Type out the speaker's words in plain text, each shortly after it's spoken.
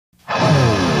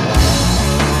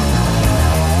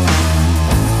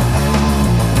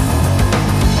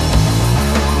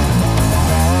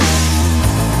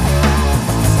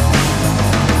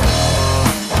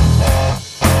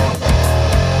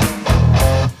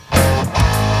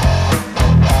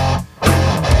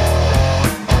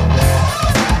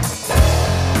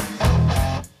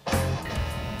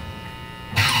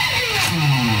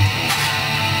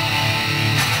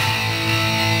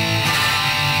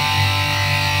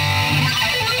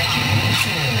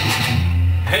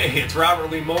Hey, it's Robert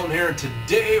Lee Molton here, and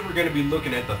today we're going to be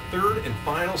looking at the third and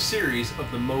final series of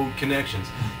the mode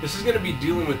connections. This is going to be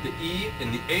dealing with the E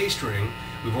and the A string.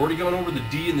 We've already gone over the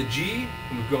D and the G,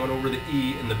 and we've gone over the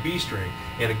E and the B string.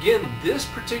 And again, this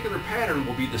particular pattern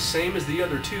will be the same as the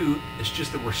other two, it's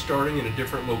just that we're starting in a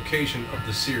different location of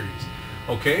the series.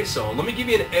 Okay, so let me give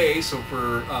you an A, so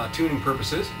for tuning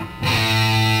purposes.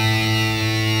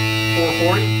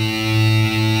 440.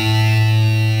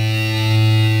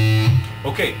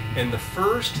 Okay, and the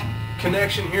first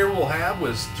connection here we'll have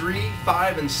was 3,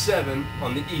 5, and 7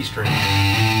 on the E string.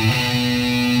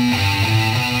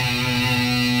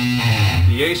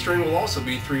 The A string will also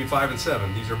be 3, 5, and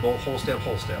 7. These are both whole step,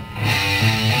 whole step.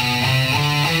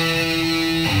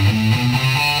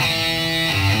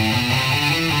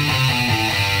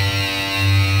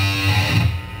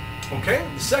 Okay,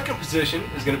 the second position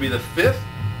is going to be the 5th,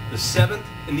 the 7th,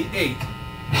 and the 8th.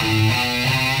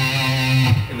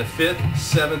 And the 5th,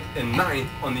 7th, and 9th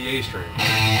on the A string.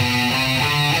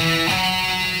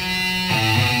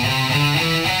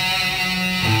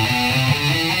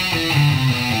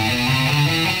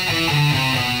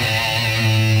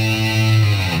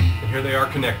 And here they are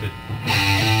connected.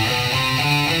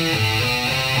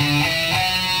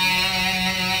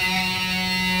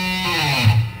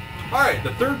 Alright,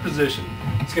 the third position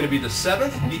is going to be the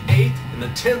 7th, the 8th, and the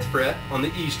 10th fret on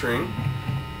the E string,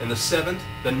 and the 7th,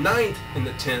 the 9th, and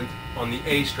the 10th on the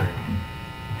A string.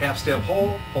 Half step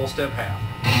whole, whole step half.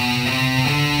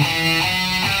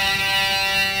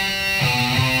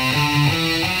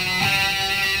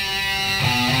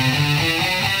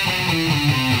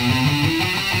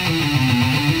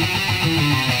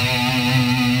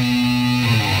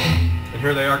 And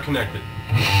here they are connected.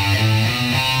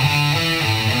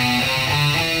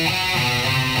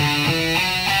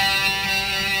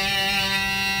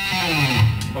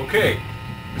 Okay,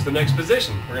 here's the next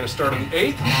position. We're going to start on the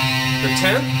 8th, the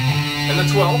 10th, and the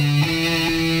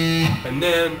 12th. And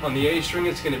then on the A string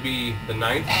it's going to be the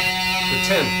 9th, the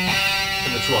 10th,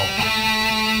 and the 12th.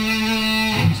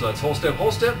 So that's whole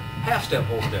step, half step,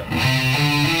 whole step.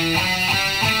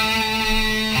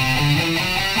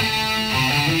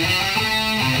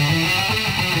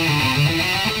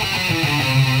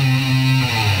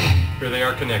 Here they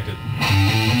are connected.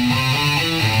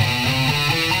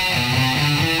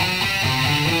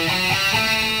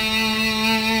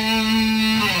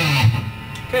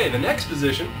 Okay, the next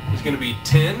position is going to be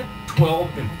 10,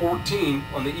 12, and 14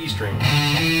 on the E string.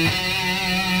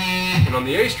 And on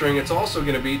the A string, it's also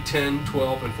going to be 10,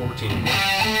 12, and 14.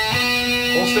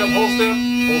 Whole step, whole step,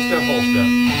 whole step, whole step.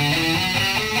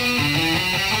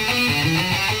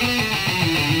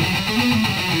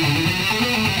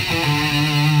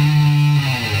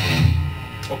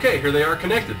 Okay, here they are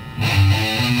connected.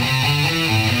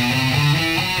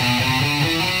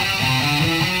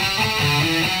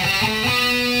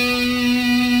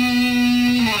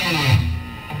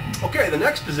 Okay, the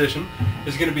next position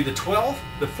is going to be the 12th,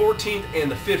 the 14th, and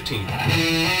the 15th.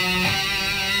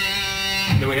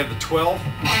 Then we have the 12th,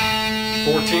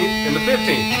 14th, and the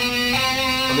 15th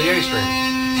on the A string.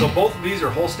 So both of these are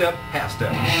whole step, half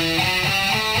step.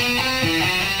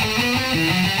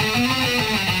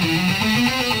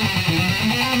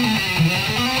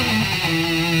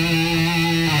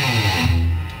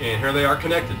 And here they are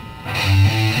connected.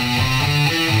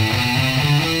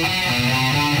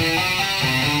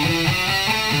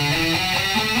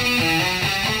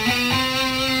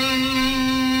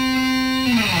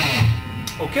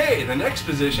 Okay, the next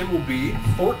position will be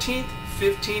 14th,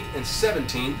 15th, and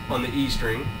 17th on the E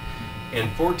string, and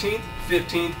 14th,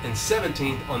 15th, and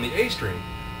 17th on the A string.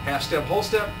 Half step, whole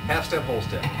step, half step, whole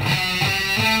step.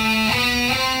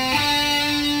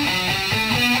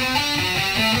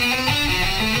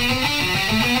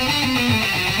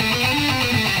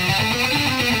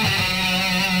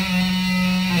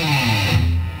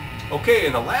 Okay,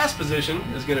 and the last position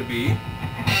is going to be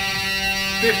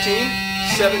 15,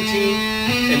 17,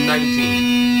 and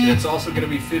 19. And it's also going to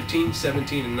be 15,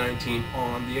 17, and 19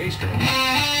 on the A string.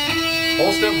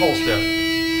 Whole step, whole step.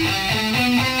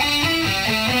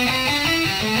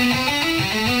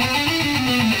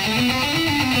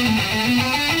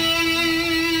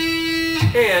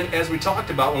 And as we talked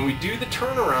about, when we do the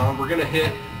turnaround, we're going to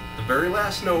hit the very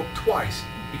last note twice,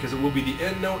 because it will be the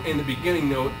end note and the beginning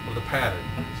note of the pattern.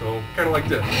 So kind of like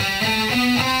this.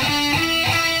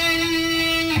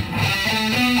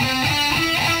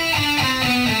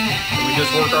 And we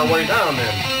just work our way down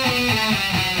then.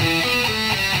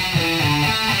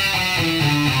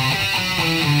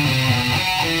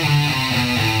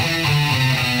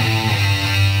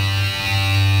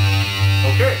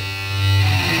 Okay.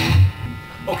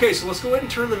 Okay, so let's go ahead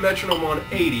and turn the metronome on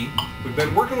 80. We've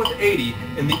been working with 80,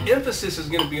 and the emphasis is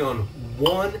going to be on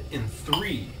 1 and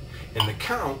 3. And the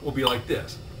count will be like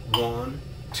this. 1,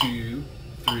 2,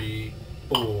 3,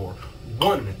 4.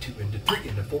 1 and 2 and 3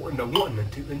 and 4 and 1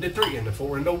 and 2 and 3 and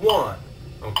 4 and 1.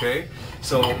 Okay?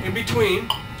 So in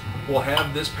between, we'll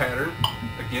have this pattern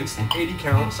against the 80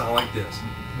 count sound like this.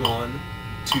 1,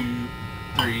 2,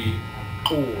 3,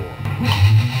 4.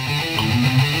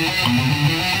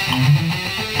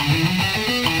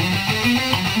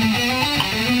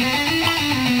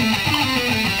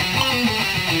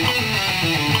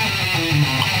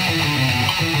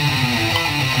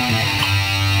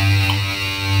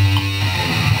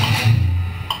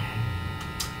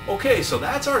 Okay, so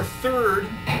that's our third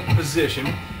position,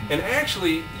 and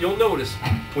actually you'll notice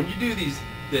when you do these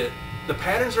that the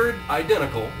patterns are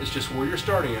identical. It's just where you're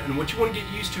starting at, and what you want to get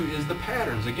used to is the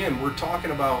patterns. Again, we're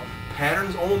talking about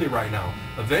patterns only right now.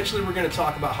 Eventually we're going to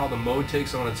talk about how the mode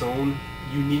takes on its own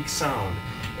unique sound,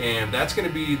 and that's going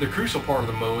to be the crucial part of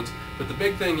the modes. But the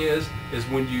big thing is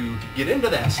when you get into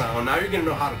that sound, now you're going to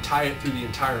know how to tie it through the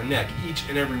entire neck, each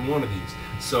and every one of these.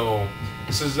 So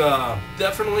this is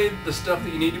definitely the stuff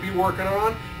that you need to be working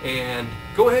on. And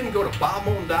go ahead and go to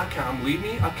bobmolton.com. Leave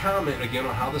me a comment again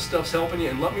on how this stuff's helping you,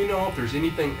 and let me know if there's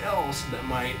anything else that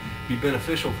might be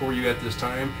beneficial for you at this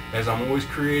time, as I'm always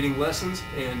creating lessons,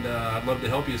 and I'd love to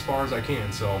help you as far as I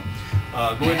can. So go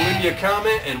ahead and leave me a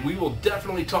comment, and we will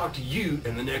definitely talk to you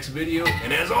in the next video.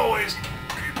 And as always,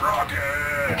 keep rocking!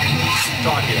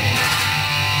 Talk to you.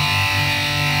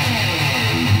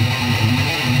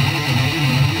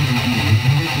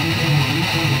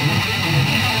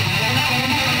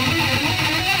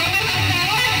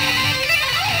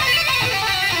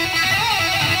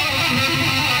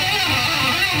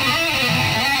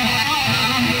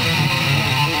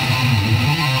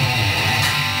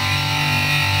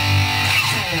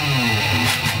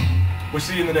 We'll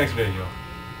see you in the next video.